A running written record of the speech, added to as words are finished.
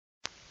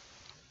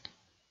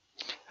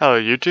Hello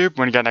YouTube,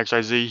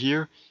 WinGunXYZ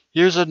here.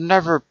 Here's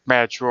another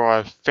match for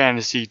a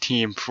Fantasy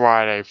Team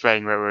Friday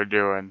thing that we're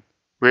doing.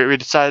 We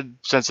decided,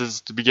 since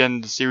it's the beginning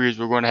of the series,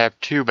 we're going to have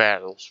 2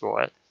 battles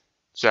for it.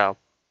 So,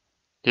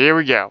 here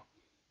we go.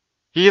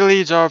 He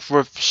leads off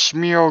with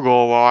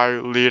Smeargle while I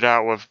lead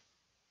out with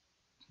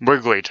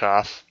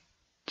Wigglytuff.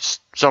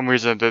 Some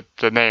reason that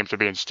the names are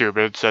being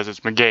stupid. It says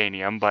it's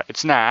Meganium, but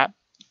it's not.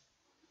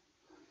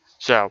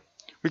 So,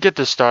 we get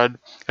this stud.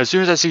 As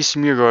soon as I see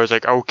Smeargle, I was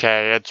like,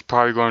 okay, it's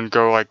probably going to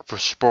go like for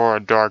Spore or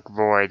Dark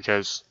Void,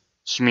 because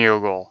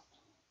Smeargle.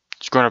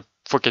 It's going to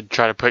freaking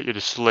try to put you to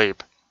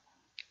sleep.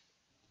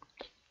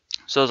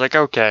 So I was like,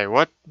 okay,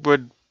 what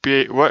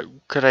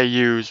could I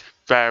use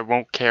that I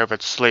won't care if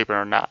it's sleeping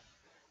or not?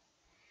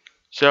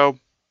 So,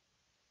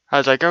 I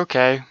was like,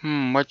 okay,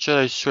 what should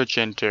I switch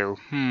into?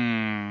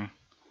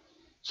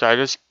 So I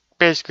just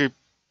basically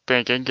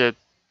thinking,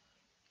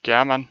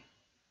 come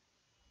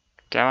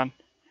on.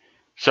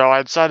 So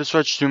I decided to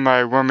switch to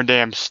my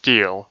Wormadam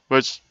Steel,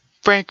 which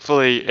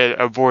thankfully it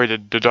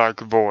avoided the Dark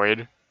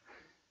Void.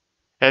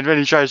 And then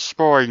he tries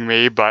sporing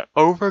me, but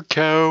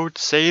Overcoat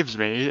saves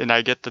me, and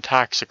I get the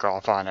Toxic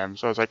off on him.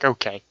 So I was like,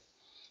 okay,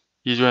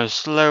 he's gonna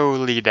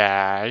slowly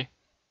die.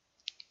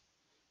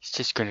 He's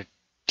just gonna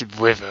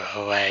wither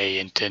away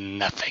into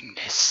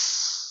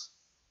nothingness.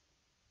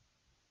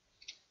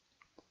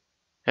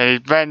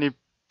 And he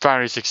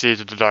finally succeeds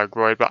with the Dark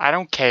Void, but I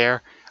don't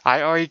care.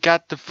 I already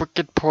got the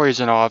frickin'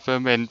 poison off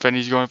him, and then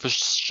he's going for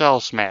Shell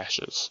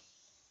Smashes.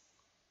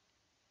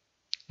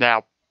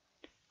 Now,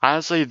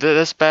 honestly,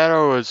 this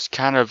battle was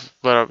kind of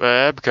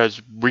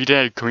because we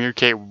didn't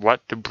communicate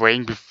what to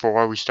bring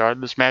before we started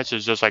this match.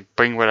 It's just like,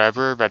 bring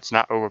whatever that's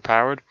not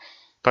overpowered.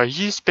 But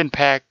he's been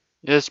packed,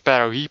 in this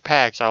battle, he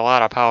packs a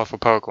lot of powerful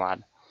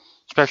Pokemon.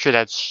 Especially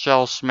that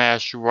Shell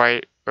Smash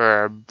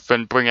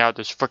then bring out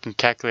this frickin'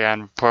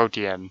 Kecleon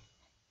Protean.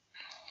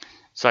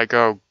 It's like,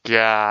 oh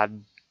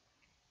god.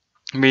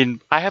 I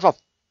mean, I have a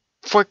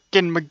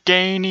frickin'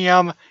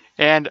 Meganium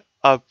and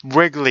a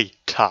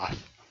Wigglytuff.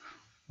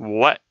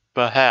 What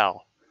the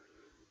hell?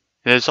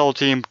 And his whole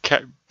team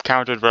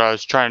countered what I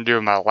was trying to do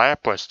with my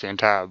Lapras the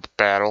entire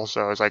battle,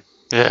 so I was like,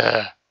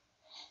 ugh.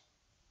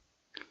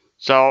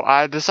 So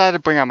I decided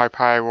to bring out my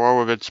Pyroar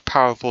with its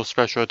powerful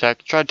special attack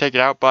to try to take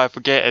it out, but I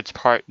forget it's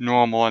part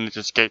normal and it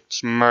just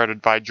gets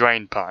murdered by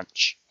Drain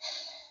Punch.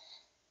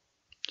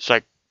 It's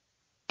like,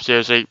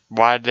 seriously,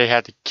 why did they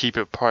have to keep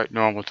it part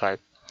normal type?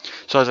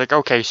 So I was like,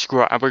 okay,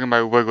 screw it, I'm bringing my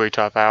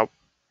Wigglytuff out.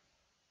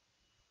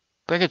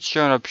 I think it's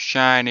showing up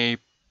shiny,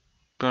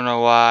 don't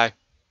know why.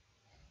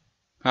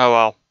 Oh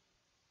well.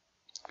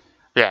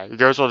 Yeah, he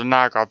goes with a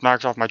knockoff,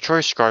 knocks off my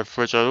Choice Scarf,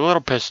 which I'm a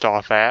little pissed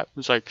off at.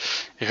 It's like,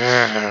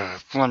 yeah,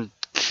 I want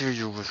to kill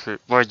you with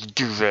it. Why'd you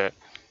do that?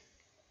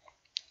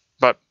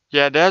 But,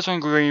 yeah,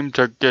 Dazzling Gleam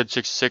took good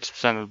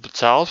 66% of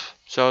its health,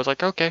 so I was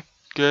like, okay,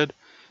 good.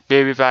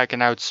 Maybe if I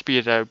can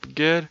outspeed it, that would be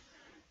good.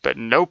 But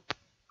nope,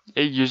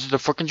 it uses the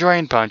fucking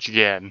Drain Punch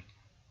again.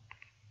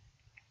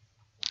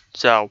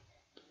 So,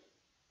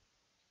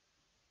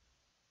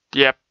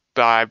 yep,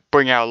 I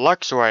bring out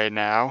Luxray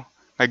now.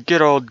 My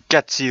good old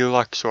gutsy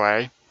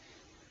Luxray.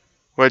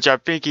 Which I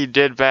think he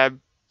did that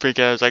because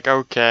I was like,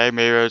 okay,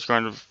 maybe I was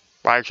going to...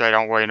 Actually, I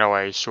don't really know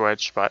why he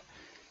switched, but...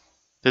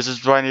 This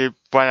is when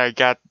I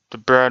got the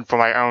burn for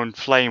my own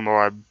Flame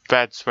Orb.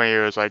 That's when he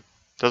was like,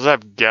 does it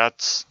have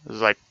guts? I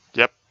was like,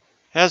 yep,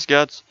 it has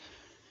guts.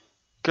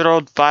 Good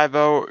old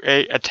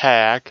 508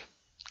 attack.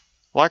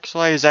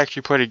 Luxray is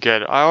actually pretty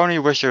good. I only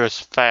wish it was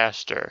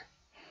faster.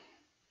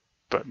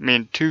 But, I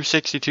mean,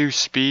 262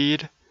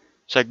 speed?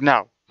 It's like,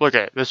 no, look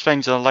at it. This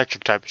thing's an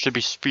electric type. It should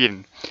be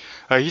speeding.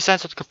 He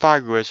sends up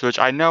Cofagrigus, which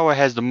I know it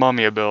has the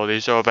Mummy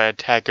ability, so if I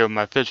attack it with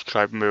my physical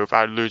type move,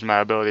 I'd lose my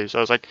ability. So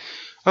I was like,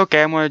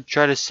 okay, I'm going to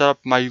try to set up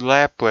my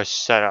Lapras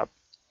setup,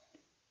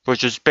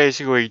 which is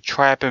basically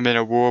trap him in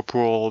a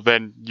whirlpool,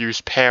 then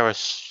use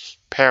Perish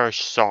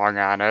Song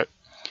on it,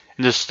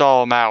 and just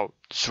stall him out,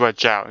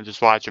 switch out, and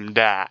just watch him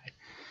die.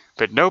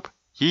 But nope,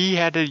 he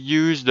had to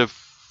use the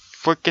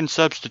frickin'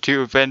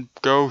 substitute, then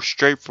go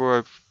straight for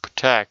a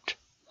Protect.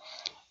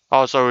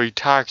 Also, he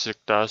Toxic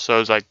us, so I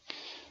was like,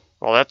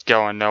 well, that's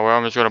going nowhere.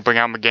 I'm just going to bring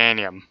out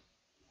Meganium.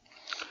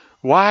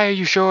 Why are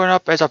you showing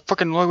up as a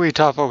fucking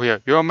Wigglytuff over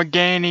here? You're a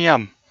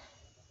Meganium.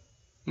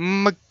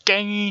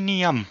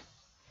 Meganium.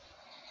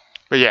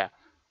 But yeah,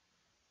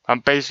 I'm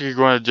basically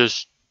going to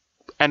just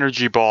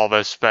Energy Ball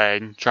this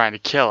thing, trying to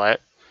kill it.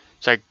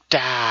 It's like,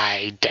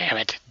 die, damn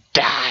it,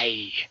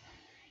 die.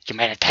 You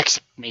might have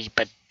texted me,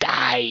 but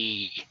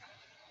die.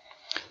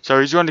 So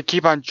he's going to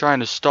keep on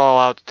trying to stall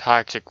out the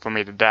Toxic for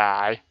me to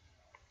die.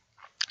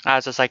 I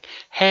was just like,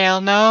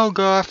 hell no,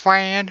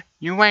 girlfriend.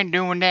 You ain't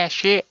doing that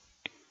shit.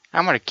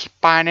 I'm gonna keep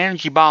on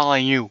energy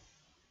balling you.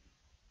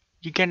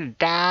 You're gonna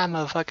die,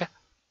 motherfucker.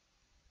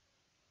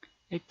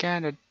 You're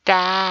gonna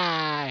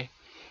die.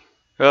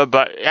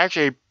 But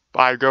actually,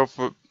 I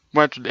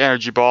went to the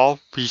energy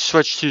ball. He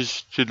switched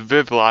to the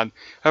Vivillon.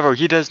 However,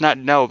 he does not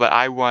know that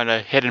I want a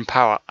hidden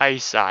power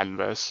ice on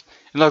this.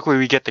 And luckily,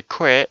 we get the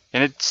crit,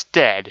 and it's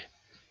dead.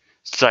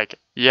 It's like,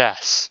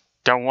 yes.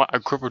 don't want a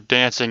crippled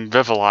dancing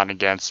Vivillon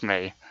against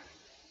me.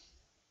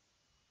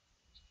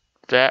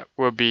 That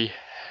would be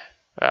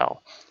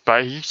hell.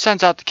 But he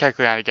sends out the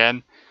Kecleon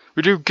again.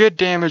 We do good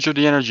damage with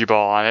the energy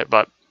ball on it,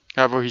 but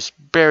however, he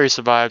barely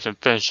survives and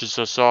finishes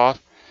us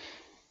off.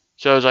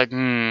 So I was like,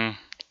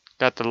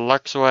 got the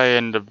Luxray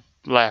and the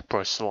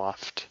Lapras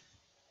left.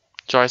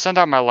 So I sent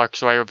out my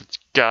Luxray with its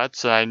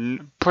guts, and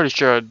I'm pretty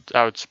sure I'd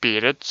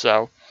outspeed it,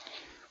 so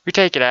we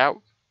take it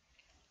out.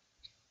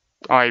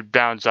 Only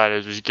downside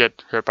is we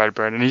get hit by the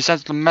burn, and he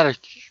sends the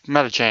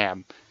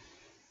Medicham.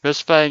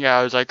 This thing,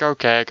 I was like,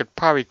 okay, I could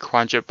probably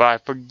crunch it, but I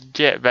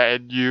forget that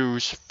it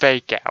used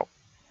Fake Out.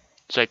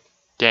 It's like,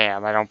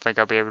 damn, I don't think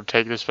I'll be able to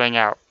take this thing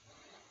out.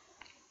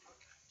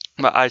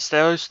 But I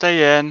still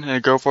stay in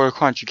and go for a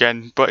crunch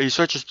again, but he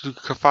switches to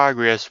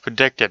Cofagrigus,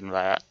 predicting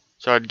that.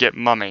 So I'd get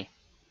Mummy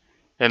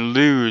and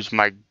lose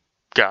my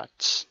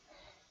guts.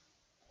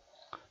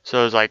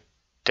 So I was like,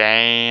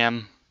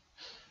 damn.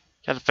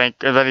 Gotta think.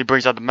 And then he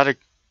brings out the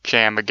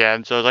Medicham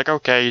again, so I was like,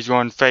 okay, he's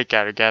going Fake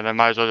Out again. I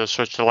might as well just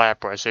switch to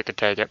Lapras so he could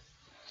take it.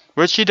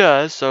 Which he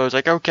does, so I was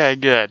like, okay,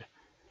 good.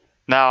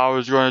 Now I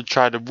was going to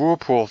try the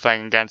Whirlpool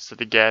thing against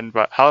it again,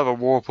 but however,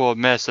 Whirlpool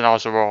missed and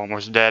also Rowan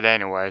was dead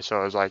anyway,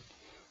 so I was like,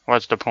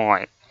 what's the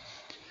point?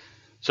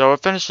 So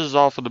it finishes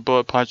off with the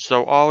Bullet Punch,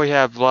 so all we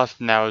have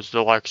left now is the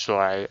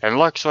Luxray, and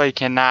Luxray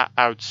cannot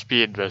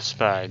outspeed this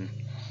thing.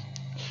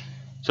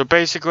 So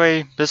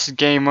basically, this is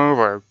game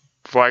over.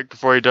 Right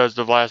before he does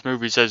the last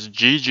move, he says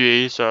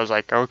GG, so I was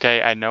like,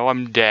 okay, I know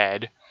I'm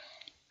dead.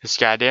 This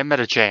goddamn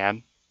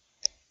Medicham.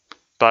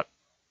 But,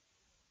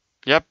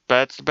 yep,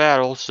 that's the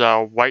battle,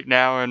 so right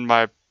now in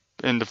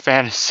the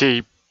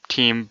fantasy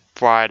team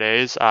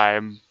Fridays,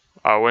 I'm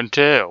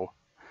 0-2.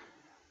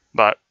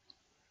 But,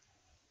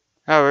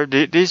 however,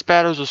 these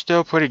battles are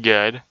still pretty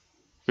good.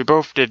 We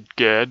both did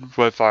good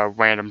with our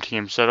random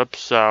team setup,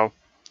 so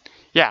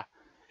yeah.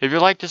 If you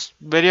like this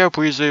video,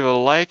 please leave a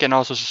like and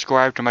also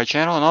subscribe to my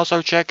channel, and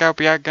also check out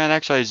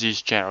Byakugan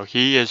XYZ's channel.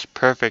 He is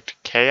Perfect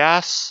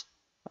Chaos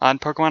on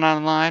Pokemon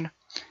Online,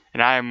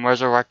 and I am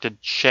Resurrected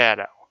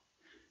Shadow.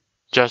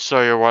 Just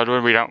so you're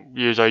wondering, we don't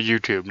use our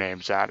YouTube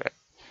names on it.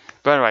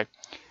 But anyway,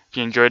 if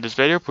you enjoyed this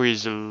video,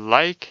 please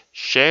like,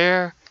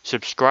 share,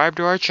 subscribe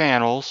to our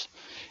channels,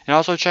 and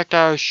also check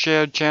out our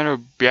shared channel,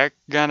 Byakugan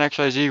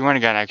XYZ,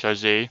 Rinnegan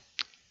XYZ.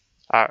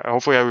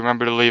 Hopefully I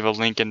remember to leave a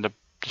link in the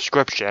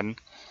description.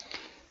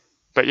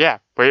 But yeah,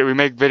 we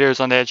make videos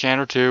on that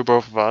channel too,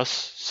 both of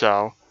us.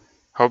 So,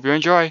 hope you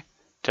enjoy.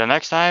 Till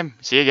next time,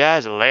 see you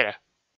guys later.